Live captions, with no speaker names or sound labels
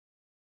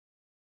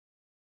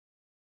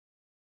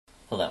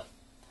Hello,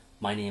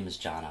 my name is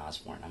John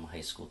Osborn. I'm a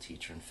high school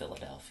teacher in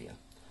Philadelphia.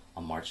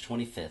 On March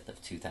 25th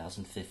of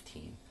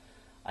 2015,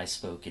 I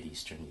spoke at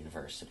Eastern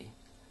University.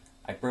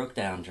 I broke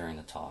down during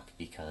the talk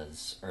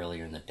because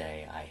earlier in the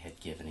day I had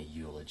given a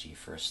eulogy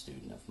for a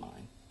student of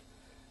mine.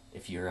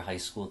 If you're a high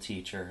school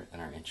teacher and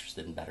are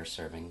interested in better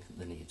serving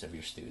the needs of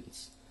your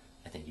students,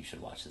 I think you should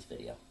watch this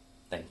video.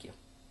 Thank you.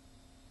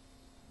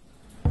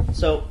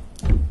 So,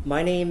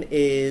 my name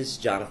is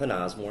Jonathan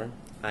Osborn.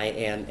 I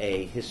am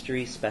a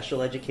history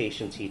special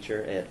education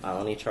teacher at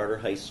Alany Charter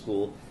High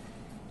School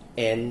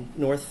in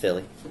North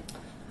Philly.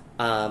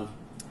 And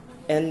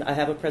I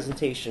have a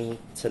presentation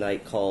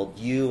tonight called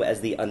You as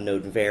the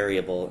Unknown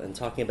Variable, and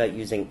talking about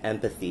using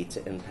empathy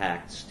to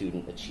impact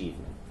student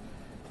achievement.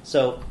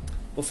 So,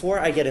 before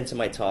I get into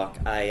my talk,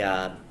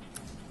 I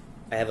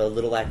have a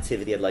little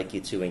activity I'd like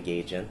you to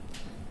engage in.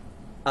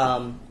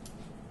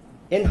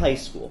 In high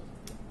school,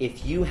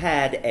 if you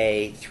had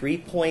a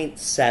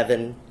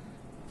 3.7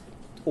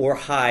 or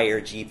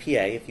higher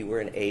GPA, if you were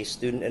an A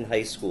student in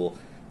high school,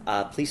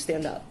 please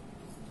stand up.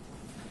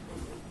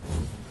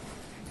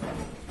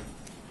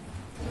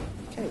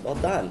 Okay, well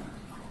done.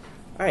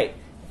 All right,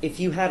 if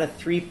you had a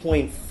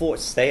 3.4,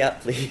 stay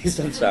up please,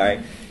 I'm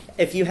sorry.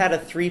 If you had a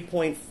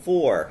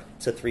 3.4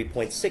 to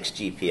 3.6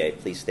 GPA,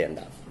 please stand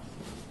up.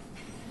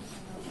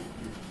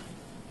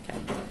 Okay.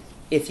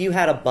 If you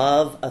had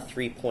above a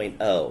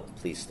 3.0,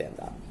 please stand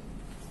up.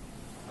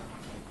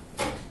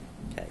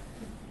 Okay.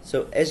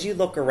 So as you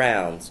look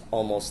around,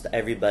 almost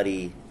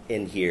everybody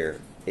in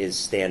here is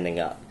standing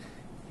up.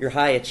 You're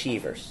high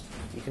achievers.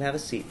 You can have a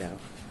seat now.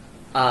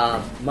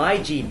 My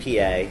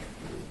GPA,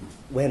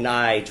 when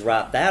I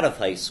dropped out of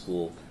high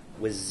school,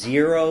 was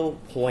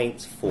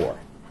 0.4,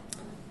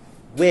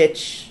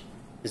 which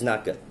is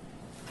not good.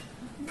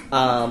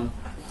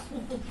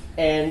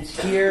 And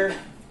here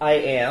I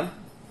am,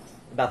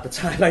 about the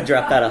time I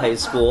dropped out of high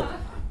school.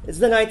 It's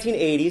the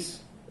 1980s.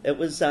 It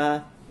was,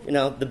 the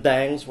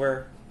bangs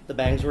were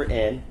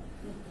in.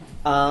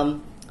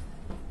 And,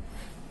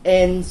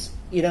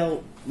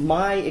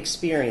 my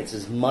experience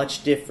is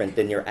much different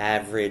than your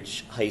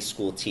average high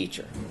school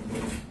teacher.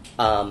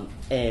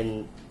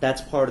 And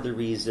that's part of the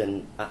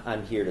reason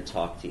I'm here to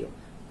talk to you.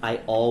 I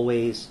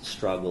always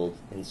struggled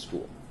in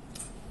school.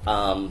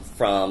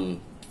 From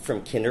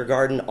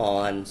kindergarten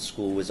on,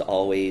 school was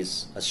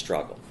always a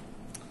struggle.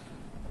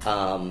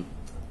 In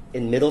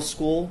middle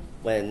school,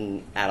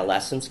 when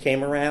adolescence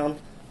came around,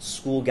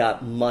 school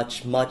got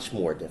much, much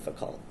more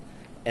difficult.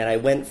 And I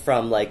went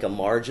from like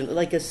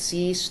a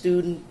C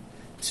student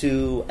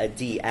to a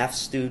DF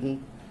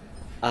student.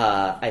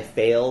 I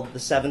failed the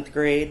 7th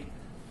grade.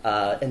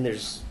 And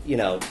there's,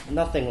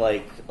 nothing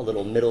like a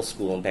little middle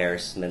school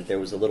embarrassment. There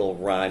was a little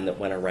rhyme that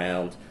went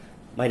around.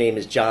 My name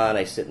is John,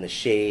 I sit in the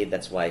shade.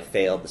 That's why I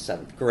failed the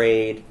 7th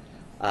grade.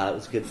 It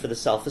was good for the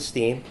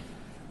self-esteem.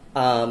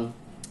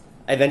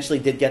 I eventually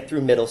did get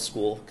through middle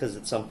school, because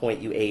at some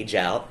point you age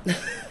out.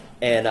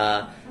 And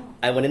I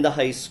went into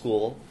high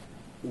school,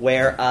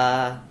 where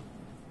I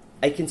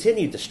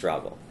continued to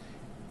struggle.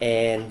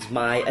 And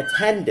my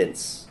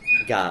attendance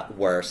got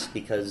worse,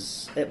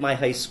 because at my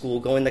high school,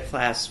 going to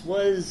class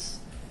was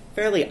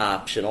fairly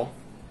optional.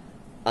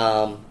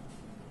 And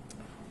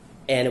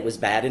it was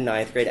bad in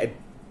 9th grade. I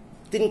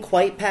didn't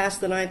quite pass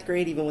the 9th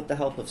grade, even with the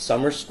help of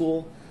summer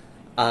school.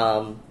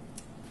 And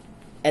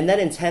then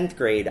in 10th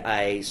grade,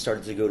 I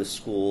started to go to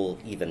school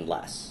even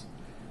less.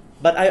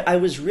 But I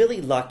was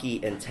really lucky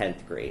in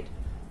 10th grade.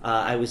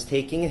 I was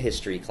taking a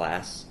history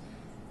class,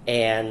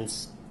 and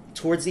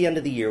towards the end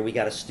of the year, we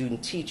got a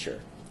student teacher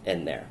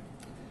in there.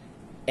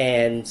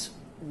 And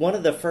one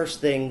of the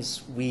first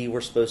things we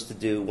were supposed to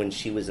do when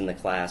she was in the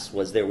class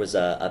was there was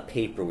a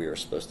paper we were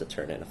supposed to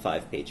turn in, a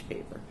 5-page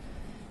paper.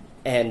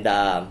 And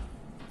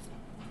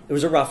it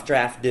was a rough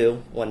draft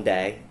due one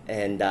day,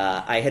 and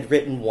I had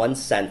written one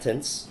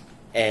sentence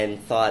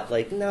and thought,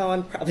 no,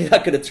 I'm probably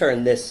not going to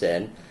turn this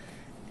in.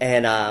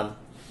 And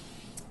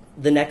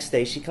the next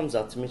day she comes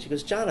up to me and she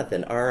goes,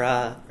 Jonathan,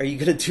 are you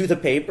going to do the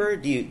paper?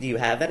 Do you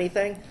have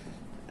anything?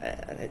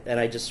 And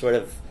I just sort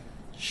of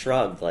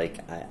shrugged,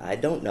 I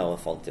don't know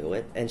if I'll do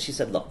it. And she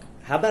said, look,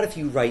 how about if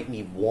you write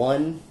me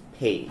one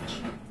page?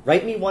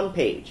 Write me one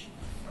page.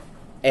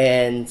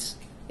 And,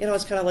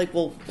 it's kind of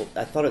well,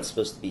 I thought it was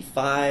supposed to be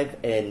 5.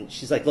 And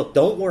she's like, look,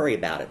 don't worry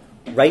about it.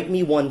 Write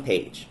me one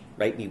page.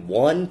 Write me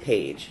one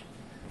page.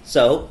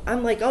 So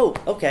I'm like, oh,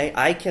 okay,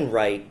 I can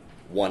write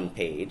one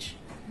page.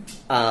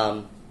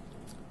 And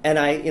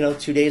I,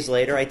 2 days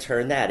later, I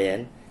turned that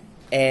in,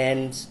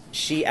 and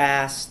she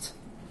asked,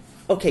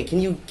 okay, can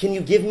you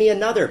give me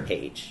another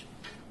page?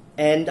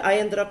 And I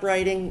ended up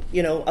writing,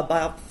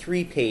 about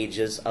 3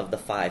 pages of the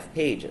 5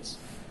 pages.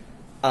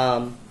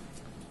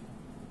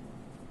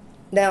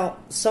 Now,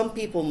 some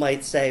people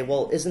might say,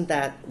 well, isn't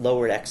that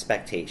lowered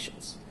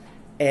expectations?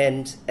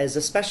 And as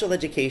a special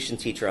education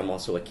teacher, I'm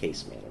also a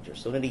case manager.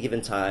 So at any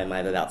given time, I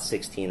have about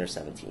 16 or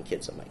 17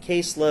 kids on my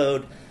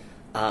caseload.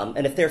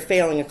 And if they're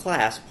failing a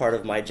class, part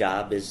of my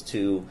job is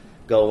to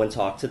go and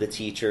talk to the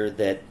teacher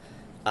that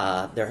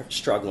they're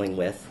struggling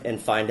with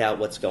and find out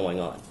what's going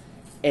on.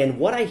 And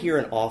what I hear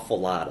an awful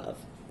lot of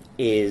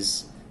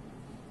is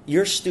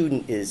your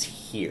student is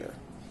here,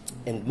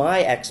 and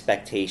my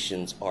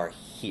expectations are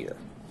here.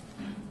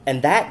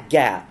 And that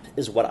gap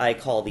is what I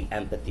call the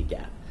empathy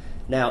gap.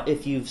 Now,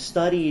 if you've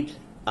studied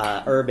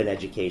urban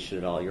education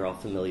at all, you're all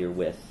familiar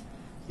with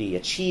the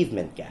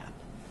achievement gap.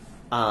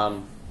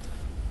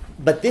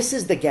 But this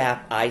is the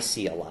gap I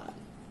see a lot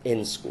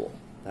in school.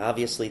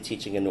 Obviously,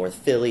 teaching in North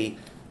Philly,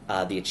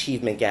 the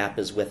achievement gap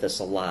is with us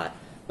a lot.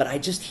 But I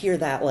just hear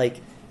that like,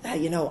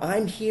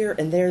 I'm here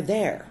and they're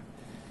there.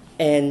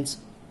 And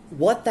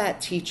what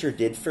that teacher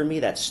did for me,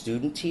 that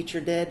student teacher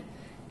did,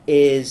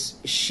 is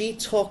she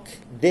took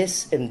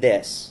this and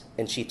this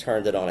and she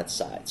turned it on its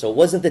side. So it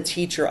wasn't the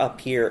teacher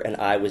up here and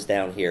I was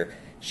down here.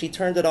 She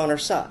turned it on her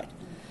side.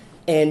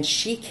 And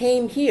she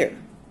came here.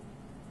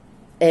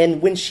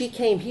 And when she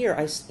came here,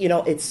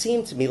 it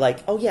seemed to me like,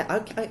 oh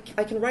yeah,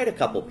 I can write a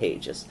couple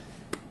pages.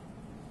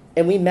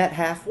 And we met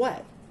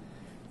halfway.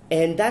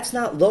 And that's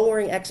not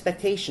lowering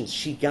expectations.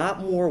 She got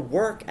more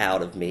work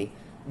out of me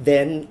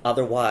than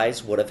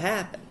otherwise would have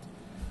happened.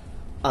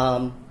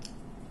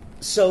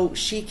 So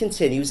she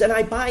continues, and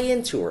I buy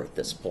into her at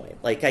this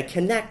point. Like, I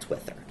connect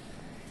with her.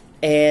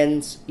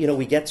 And,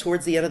 we get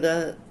towards the end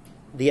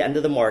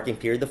of the marking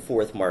period, the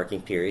fourth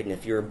marking period. And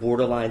if you're a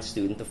borderline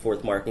student, the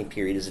fourth marking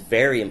period is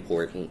very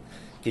important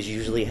because you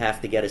usually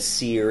have to get a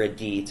C or a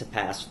D to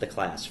pass the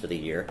class for the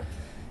year.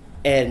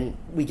 And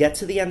we get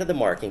to the end of the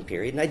marking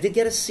period, and I did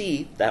get a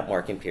C that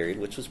marking period,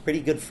 which was pretty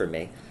good for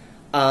me.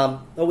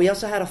 But we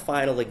also had a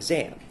final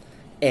exam.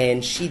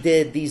 And she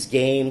did these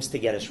games to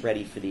get us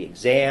ready for the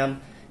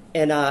exam.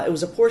 And it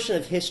was a portion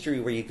of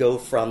history where you go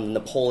from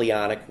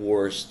Napoleonic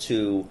Wars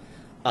to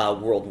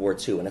World War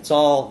II. And it's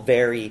all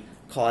very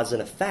cause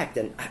and effect.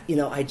 And,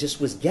 I just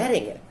was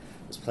getting it.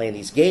 I was playing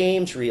these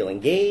games, real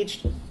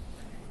engaged.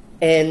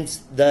 And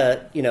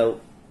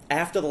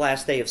after the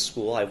last day of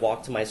school, I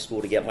walked to my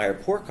school to get my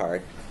report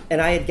card,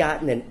 and I had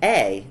gotten an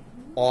A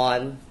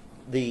on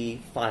the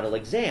final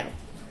exam.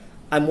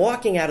 I'm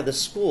walking out of the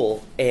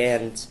school,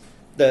 and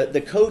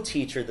the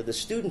co-teacher that the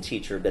student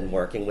teacher had been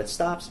working with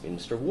stops me,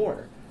 Mr.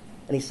 Warner.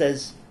 And he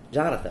says,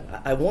 Jonathan,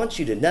 I want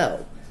you to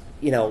know,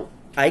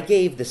 I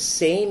gave the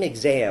same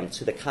exam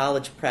to the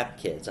college prep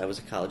kids. I was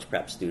a college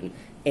prep student,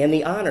 and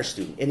the honor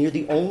student, and you're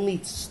the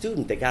only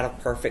student that got a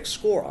perfect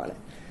score on it.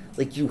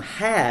 Like, you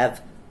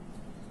have...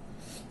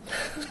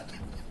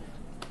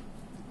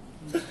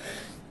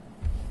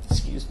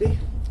 Excuse me.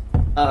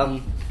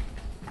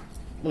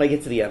 When I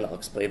get to the end, I'll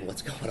explain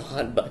what's going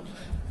on. But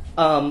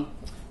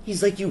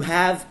he's like, you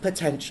have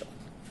potential.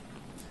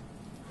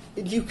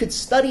 You could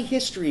study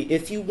history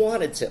if you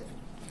wanted to.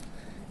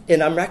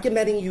 And I'm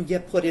recommending you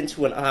get put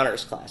into an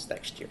honors class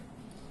next year.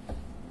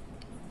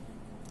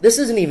 This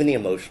isn't even the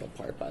emotional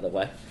part, by the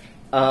way.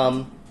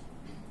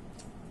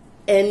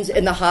 And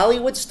in the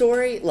Hollywood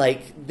story,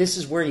 like, this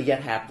is where you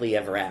get happily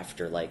ever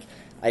after. Like,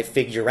 I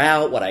figure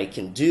out what I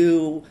can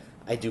do.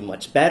 I do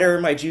much better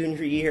my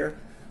junior year.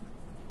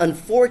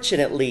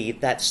 Unfortunately,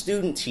 that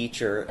student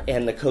teacher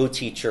and the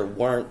co-teacher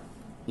weren't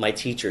my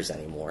teachers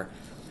anymore.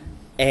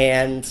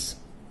 And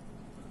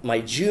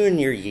my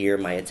junior year,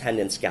 my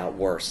attendance got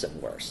worse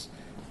and worse.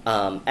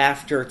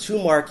 After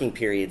 2 marking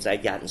periods,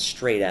 I'd gotten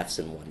straight Fs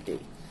and 1D.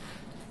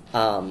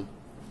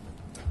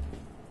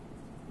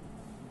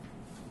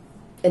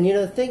 And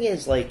the thing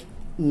is, like,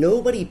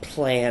 nobody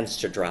plans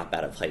to drop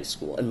out of high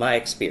school, in my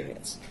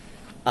experience.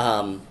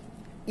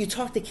 You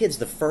talk to kids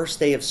the first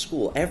day of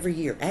school, every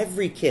year,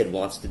 every kid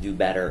wants to do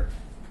better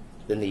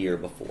than the year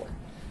before.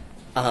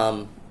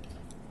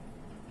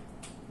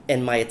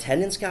 And my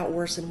attendance got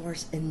worse and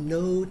worse, and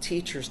no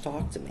teachers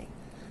talked to me.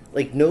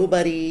 Like,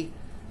 nobody,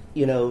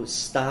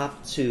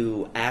 stopped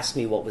to ask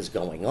me what was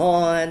going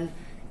on.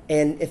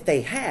 And if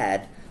they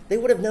had, they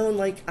would have known,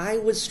 like, I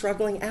was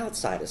struggling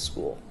outside of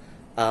school.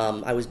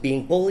 I was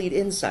being bullied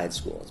inside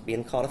school. I was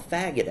being called a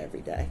faggot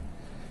every day.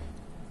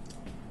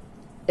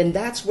 And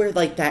that's where,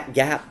 like, that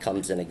gap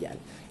comes in again.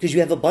 Because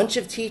you have a bunch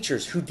of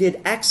teachers who did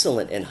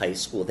excellent in high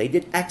school. They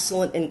did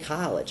excellent in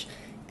college.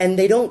 And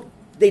they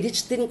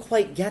just didn't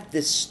quite get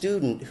this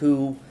student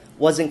who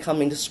wasn't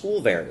coming to school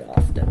very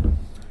often.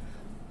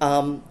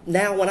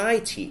 Now when I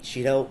teach,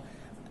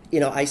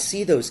 I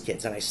see those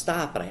kids and I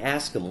stop and I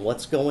ask them,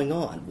 what's going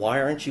on? Why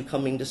aren't you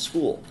coming to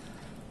school?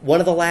 One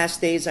of the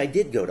last days I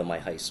did go to my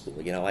high school.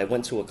 I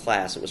went to a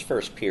class. It was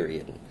first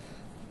period.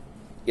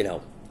 And,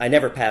 I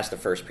never passed a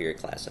first period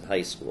class in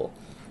high school.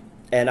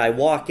 And I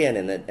walk in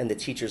and the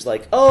teacher's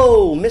like,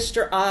 oh,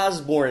 Mr.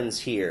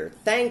 Osborn's here.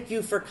 Thank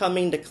you for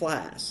coming to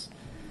class.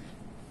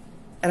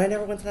 And I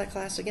never went to that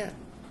class again.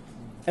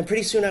 And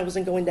pretty soon I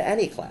wasn't going to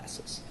any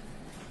classes.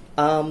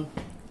 When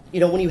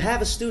you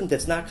have a student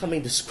that's not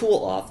coming to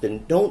school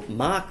often, don't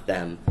mock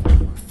them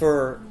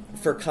for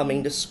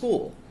coming to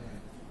school.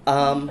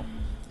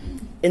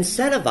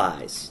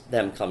 Incentivize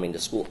them coming to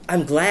school.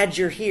 I'm glad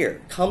you're here.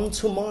 Come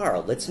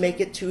tomorrow. Let's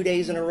make it 2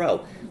 days in a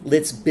row.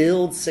 Let's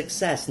build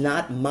success,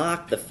 not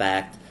mock the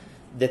fact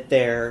that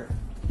they're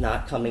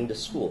not coming to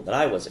school, that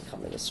I wasn't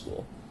coming to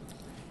school.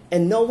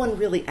 And no one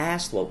really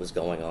asked what was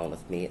going on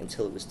with me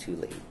until it was too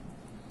late.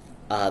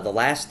 The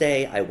last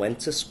day I went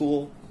to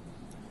school,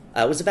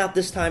 it was about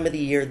this time of the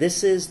year.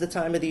 This is the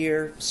time of the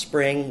year,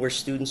 spring, where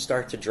students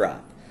start to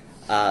drop.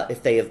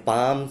 If they have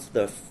bombed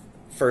the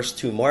first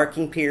 2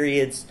 marking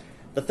periods,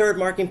 the 3rd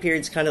marking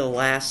period is kind of the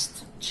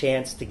last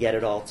chance to get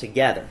it all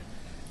together.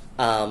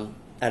 And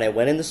I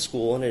went into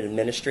school, and an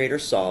administrator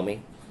saw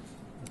me.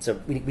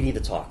 So we need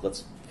to talk.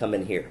 Let's come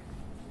in here.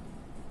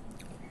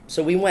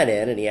 So we went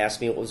in, and he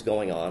asked me what was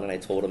going on, and I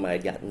told him I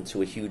had gotten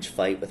into a huge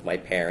fight with my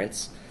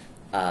parents.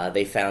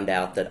 They found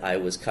out that I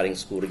was cutting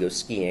school to go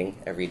skiing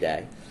every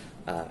day.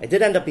 I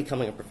did end up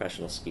becoming a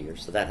professional skier,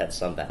 so that had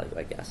some value,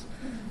 I guess.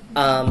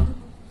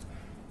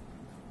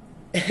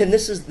 And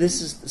this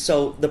is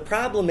so the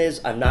problem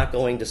is I'm not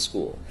going to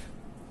school.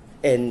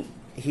 And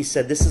he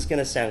said, this is going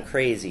to sound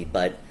crazy,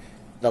 but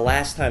the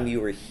last time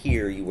you were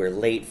here, you were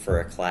late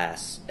for a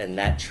class, and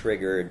that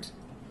triggered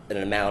an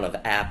amount of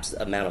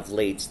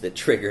lates that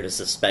triggered a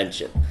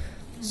suspension.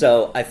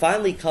 So I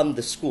finally come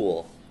to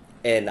school,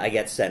 and I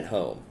get sent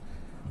home.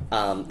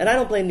 And I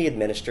don't blame the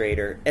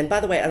administrator. And by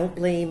the way, I don't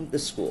blame the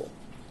school.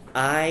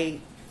 I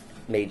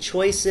made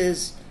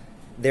choices.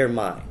 They're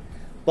mine.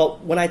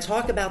 But when I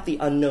talk about the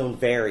unknown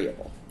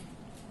variable,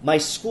 my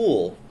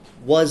school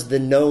was the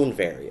known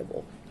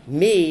variable.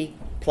 Me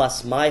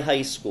plus my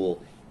high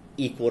school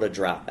equaled a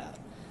dropout.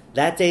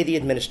 That day, the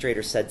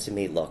administrator said to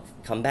me, look,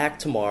 come back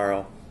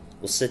tomorrow.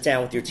 We'll sit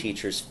down with your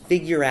teachers,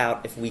 figure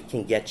out if we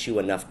can get you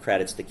enough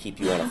credits to keep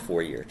you on a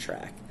 4-year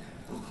track.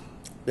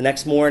 The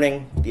next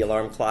morning, the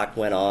alarm clock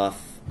went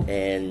off,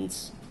 and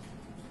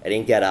I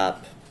didn't get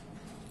up.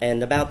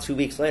 And about 2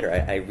 weeks later,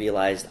 I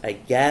realized, I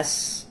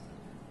guess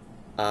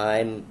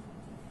I'm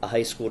a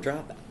high school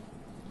dropout.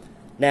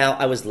 Now,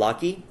 I was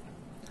lucky.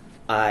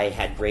 I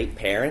had great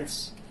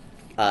parents.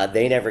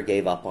 They never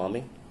gave up on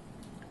me.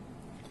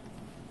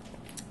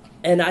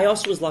 And I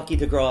also was lucky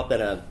to grow up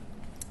in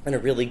a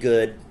really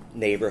good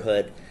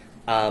neighborhood.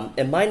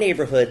 In my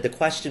neighborhood, the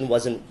question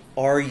wasn't,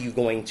 are you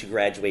going to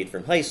graduate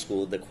from high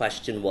school? The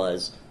question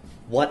was,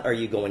 what are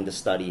you going to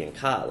study in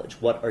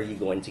college? What are you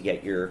going to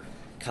get your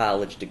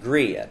college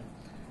degree in?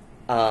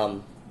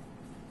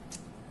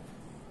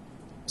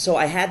 So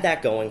I had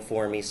that going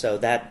for me. So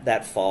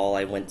that fall,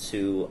 I went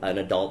to an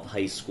adult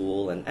high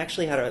school and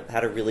actually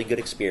had a really good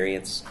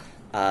experience.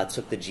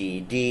 Took the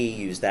GED,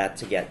 used that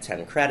to get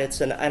 10 credits,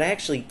 and I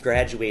actually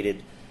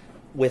graduated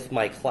with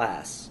my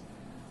class.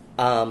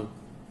 But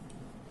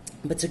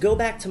to go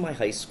back to my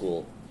high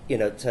school,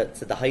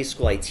 to the high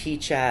school I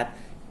teach at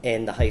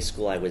and the high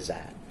school I was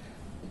at,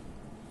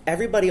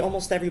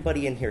 almost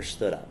everybody in here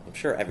stood up. I'm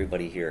sure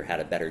everybody here had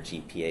a better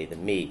GPA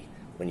than me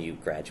when you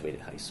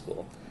graduated high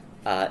school.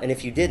 And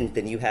if you didn't,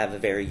 then you have a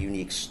very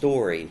unique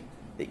story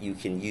that you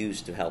can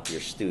use to help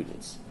your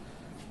students.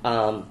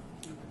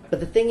 But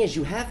the thing is,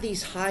 you have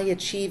these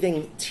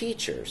high-achieving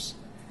teachers,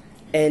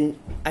 and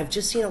I've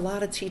just seen a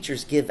lot of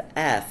teachers give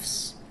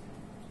Fs,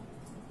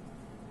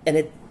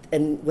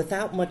 and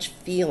without much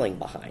feeling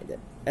behind it.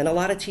 And a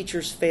lot of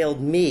teachers failed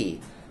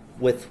me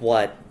with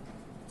what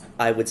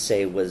I would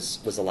say was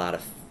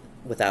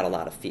without a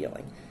lot of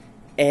feeling.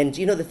 And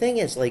the thing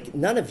is,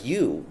 none of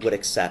you would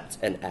accept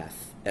an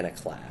F in a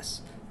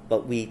class,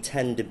 but we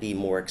tend to be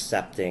more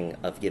accepting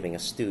of giving a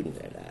student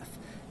an F.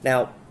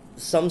 Now,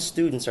 some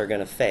students are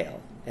going to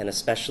fail. And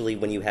especially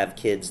when you have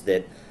kids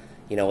that,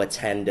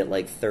 attend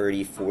at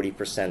 30,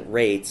 40%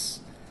 rates,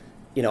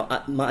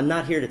 I'm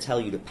not here to tell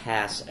you to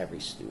pass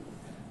every student.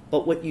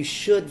 But what you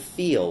should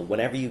feel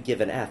whenever you give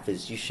an F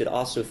is you should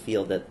also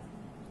feel that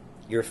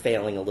you're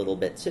failing a little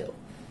bit too.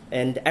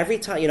 And every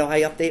time,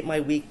 I update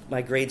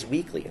my grades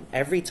weekly. And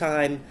every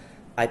time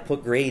I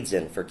put grades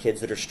in for kids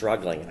that are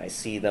struggling and I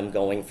see them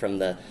going from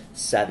the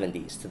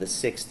 70s to the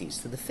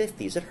 60s to the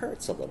 50s, it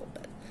hurts a little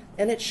bit.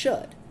 And it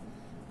should.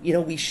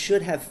 We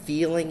should have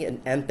feeling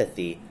and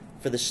empathy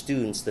for the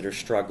students that are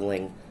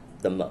struggling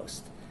the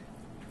most.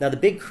 Now, the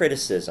big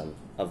criticism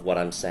of what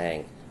I'm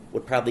saying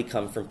would probably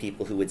come from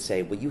people who would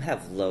say, well, you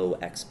have low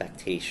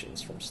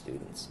expectations from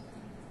students.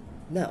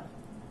 No.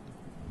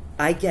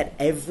 I get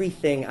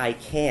everything I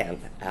can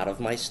out of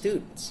my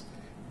students.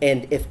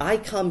 And if I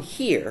come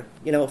here,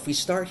 if we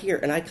start here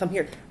and I come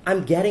here,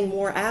 I'm getting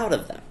more out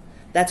of them.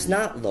 That's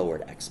not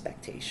lowered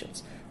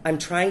expectations. I'm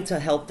trying to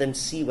help them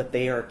see what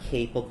they are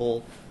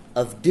capable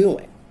of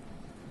doing.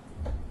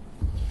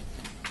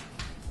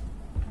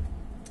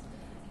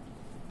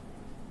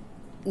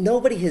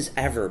 Nobody has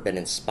ever been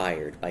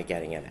inspired by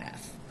getting an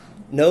F.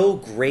 No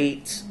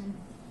great,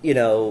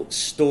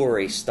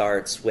 story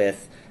starts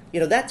with,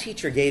 that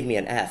teacher gave me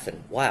an F,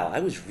 and wow, I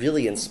was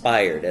really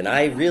inspired, and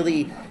I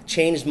really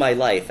changed my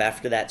life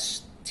after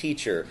that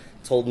teacher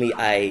told me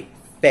I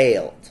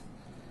failed.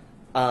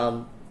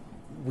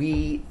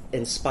 We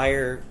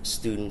inspire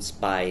students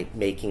by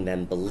making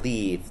them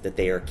believe that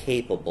they are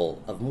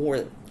capable of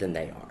more than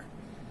they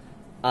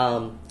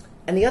are.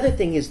 And the other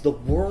thing is the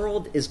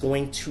world is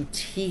going to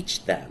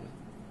teach them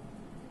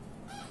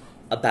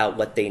about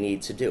what they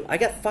need to do. I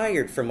got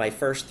fired from my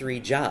first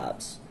 3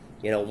 jobs,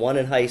 1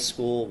 in high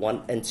school,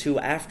 1 and 2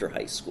 after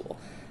high school.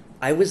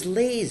 I was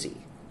lazy.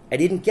 I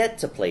didn't get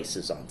to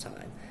places on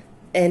time.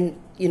 And,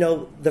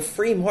 the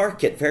free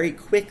market very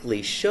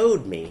quickly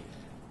showed me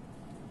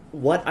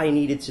what I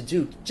needed to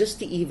do just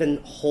to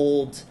even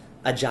hold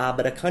a job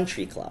at a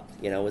country club,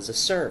 as a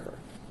server.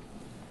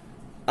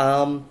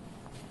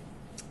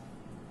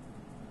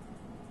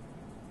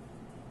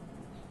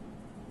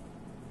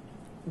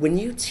 When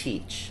you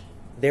teach,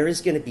 there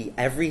is going to be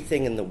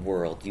everything in the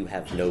world you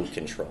have no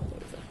control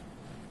over.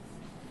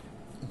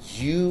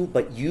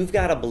 But you've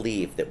got to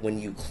believe that when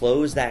you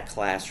close that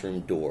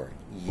classroom door,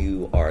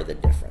 you are the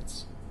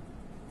difference.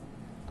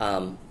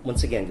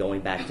 Once again,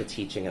 going back to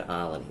teaching at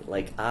Olney,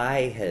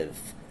 I have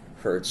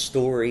heard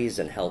stories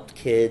and helped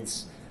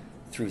kids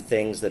through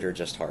things that are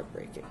just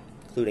heartbreaking,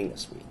 including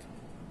this week.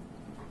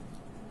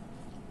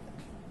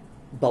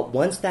 But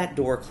once that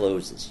door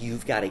closes,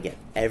 you've got to get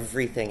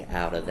everything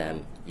out of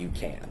them you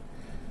can.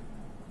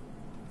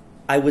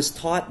 I was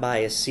taught by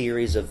a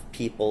series of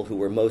people who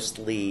were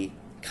mostly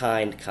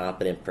kind,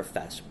 competent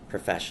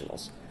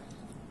professionals.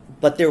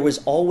 But there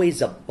was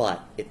always a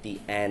but at the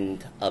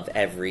end of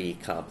every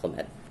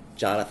compliment.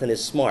 Jonathan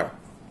is smart,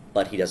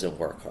 but he doesn't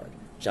work hard.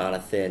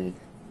 Jonathan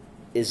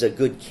is a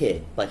good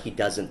kid, but he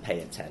doesn't pay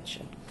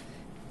attention.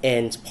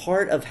 And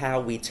part of how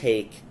we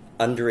take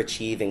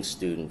underachieving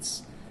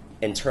students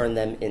and turn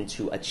them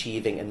into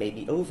achieving and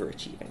maybe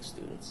overachieving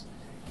students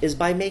is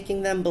by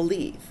making them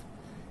believe.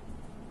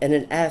 And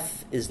an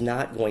F is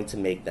not going to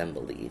make them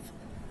believe.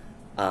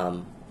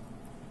 I've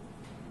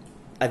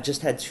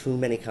just had too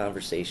many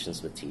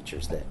conversations with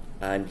teachers that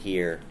I'm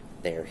here,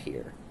 they're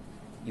here.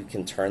 You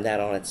can turn that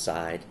on its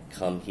side,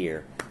 come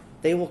here.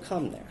 They will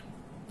come there.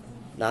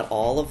 Not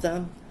all of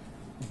them,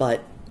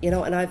 but,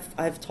 and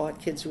I've taught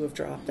kids who have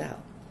dropped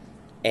out.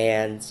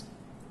 And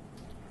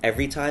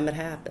every time it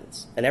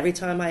happens, and every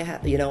time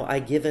I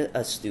give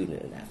a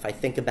student an F, I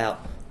think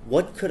about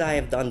what could I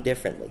have done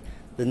differently?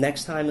 The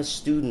next time a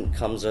student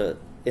comes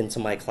into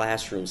my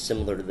classroom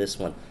similar to this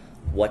one,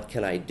 what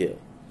can I do?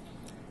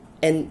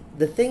 And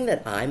the thing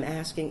that I'm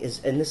asking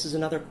is, and this is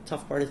another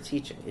tough part of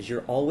teaching, is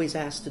you're always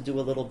asked to do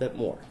a little bit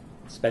more,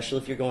 especially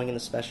if you're going into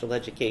special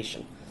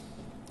education.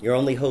 Your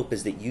only hope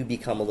is that you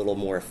become a little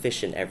more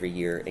efficient every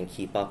year and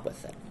keep up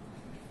with it.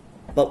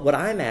 But what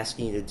I'm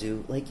asking you to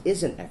do,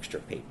 isn't extra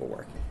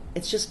paperwork.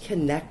 It's just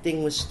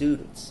connecting with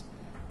students,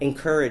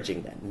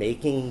 encouraging them,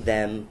 making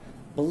them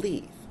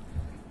believe.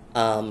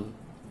 You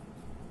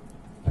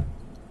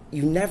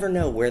never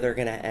know where they're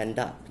going to end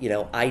up.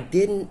 I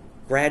didn't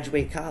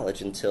graduate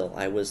college until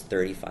I was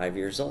 35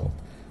 years old.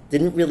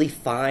 Didn't really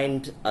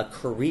find a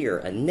career,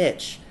 a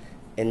niche,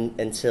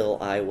 until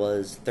I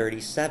was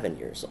 37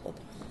 years old.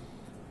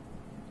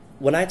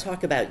 When I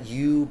talk about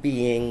you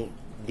being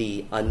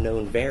the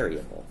unknown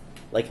variable,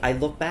 I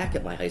look back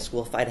at my high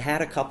school, if I'd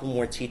had a couple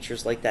more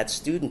teachers like that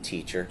student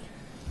teacher,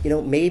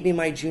 maybe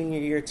my junior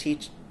year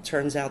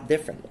turns out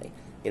differently.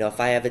 If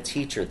I have a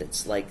teacher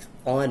that's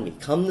on me,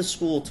 come to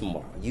school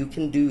tomorrow, you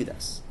can do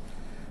this.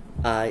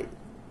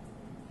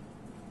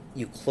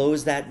 You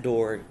close that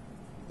door,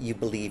 you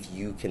believe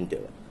you can do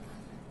it.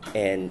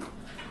 And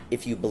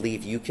if you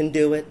believe you can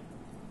do it,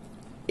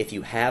 if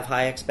you have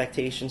high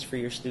expectations for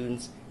your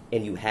students,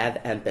 and you have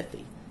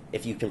empathy,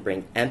 if you can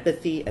bring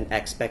empathy and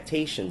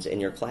expectations in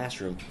your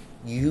classroom,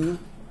 you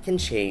can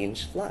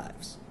change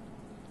lives.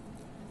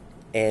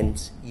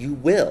 And you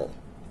will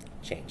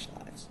change lives.